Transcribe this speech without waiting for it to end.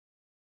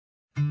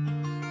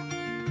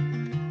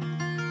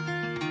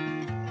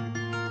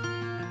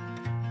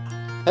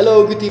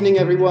Hello, good evening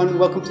everyone,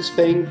 welcome to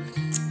Spain.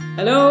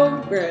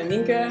 Hello, we're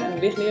Nienke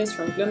and Wiglius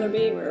from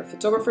Klunderbie. We're a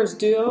photographers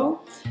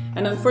duo,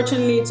 and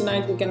unfortunately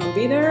tonight we cannot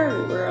be there.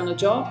 We were on a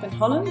job in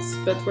Holland,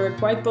 but we're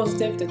quite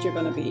positive that you're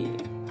gonna be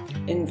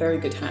in very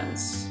good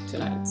hands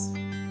tonight.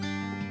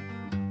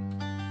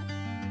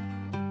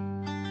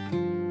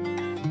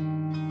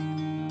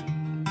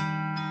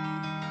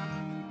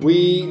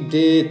 We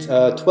did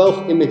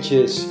 12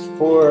 images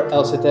for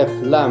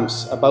LZF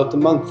lamps about a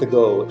month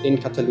ago in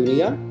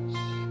Catalonia.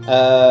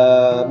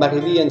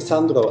 Marilie and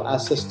Sandro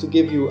asked us to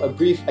give you a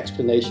brief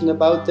explanation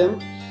about them.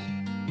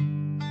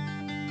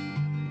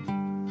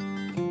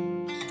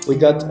 We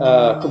got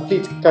a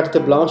complete carte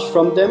blanche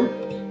from them,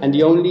 and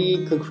the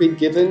only concrete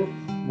given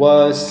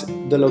was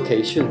the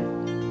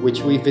location,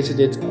 which we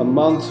visited a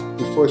month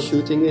before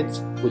shooting it,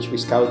 which we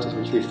scouted,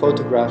 which we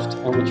photographed,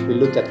 and which we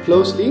looked at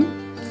closely.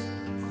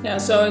 Yeah,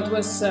 so it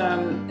was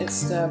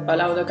it's the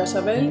Palau de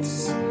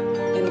Casavells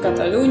in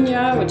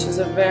Catalonia, which is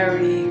a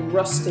very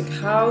rustic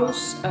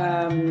house,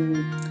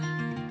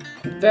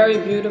 very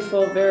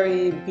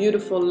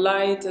beautiful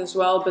light as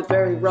well, but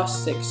very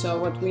rustic. So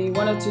what we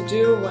wanted to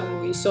do when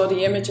we saw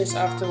the images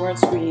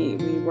afterwards, we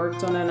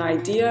worked on an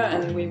idea,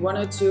 and we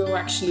wanted to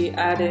actually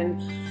add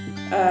in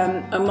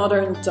a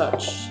modern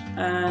touch.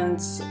 And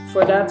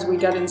for that we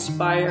got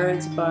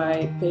inspired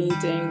by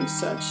paintings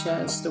such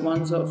as the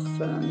ones of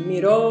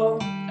Miro,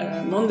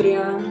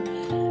 Mondrian.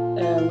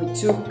 We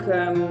took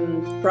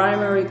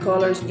primary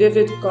colors,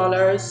 vivid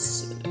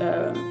colors,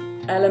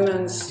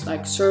 elements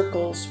like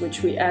circles,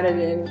 which we added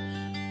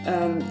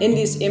in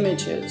these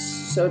images.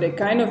 So they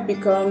kind of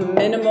become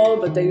minimal,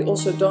 but they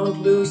also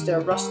don't lose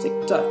their rustic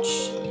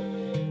touch.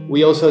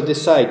 We also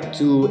decide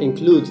to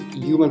include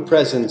human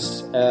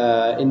presence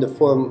in the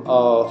form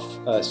of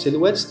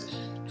silhouettes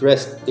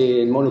dressed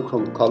in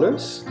monochrome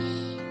colors.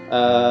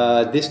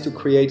 This to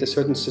create a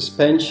certain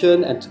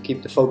suspension and to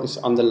keep the focus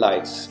on the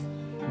lights.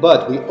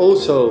 But we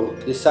also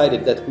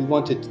decided that we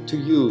wanted to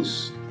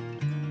use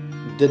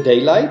the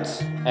daylight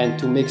and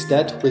to mix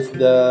that with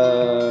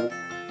the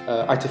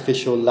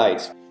artificial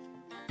light.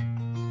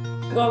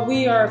 Well,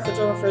 we are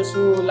photographers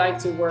who like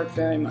to work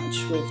very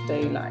much with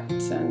daylight,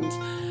 and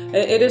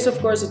it is of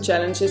course a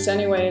challenge. It's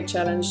anyway a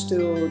challenge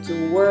to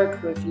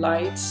work with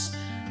lights,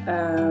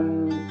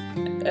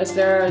 as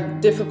there are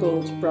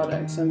difficult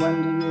products, and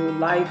when do you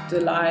light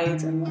the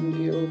light and when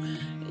do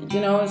you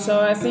know, so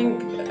I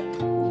think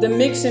the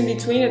mix in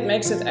between, it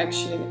makes it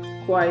actually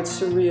quite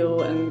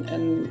surreal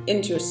and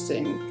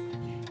interesting.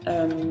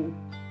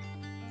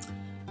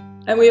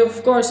 And we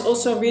of course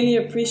also really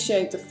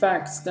appreciate the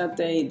fact that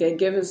they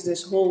give us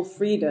this whole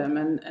freedom,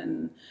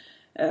 and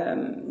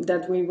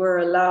that we were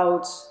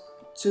allowed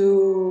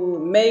to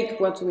make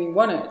what we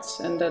wanted,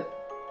 and that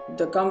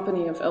the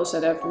company of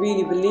LZF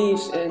really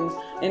believes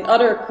in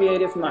other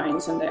creative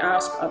minds, and they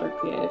ask other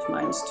creative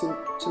minds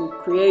to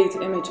create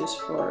images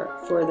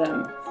for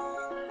them.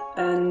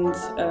 And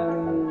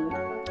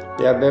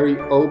they are very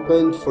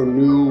open for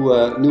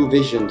new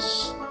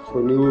visions,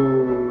 for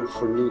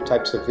new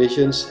types of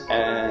visions,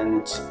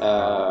 and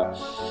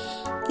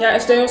yeah,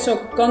 as they also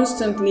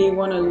constantly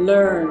want to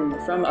learn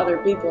from other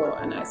people,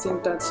 and I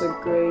think that's a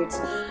great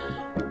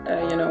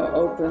you know,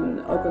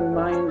 open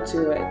mind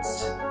to it,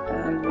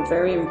 and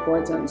very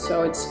important.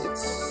 So it's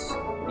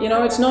you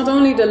know, it's not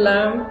only the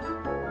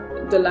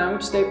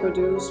lamps they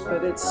produce,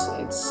 but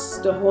it's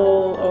the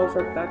whole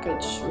over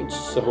package, which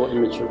the whole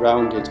image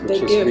around it,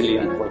 which is really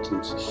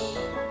important.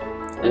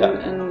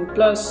 And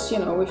plus, you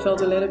know, we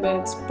felt a little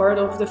bit part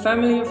of the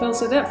family of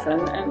LZF,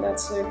 and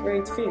that's a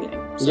great feeling.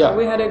 So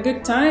we had a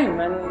good time,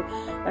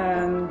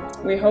 and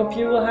we hope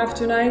you will have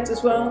tonight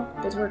as well,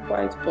 but we're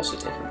quite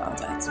positive about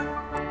that.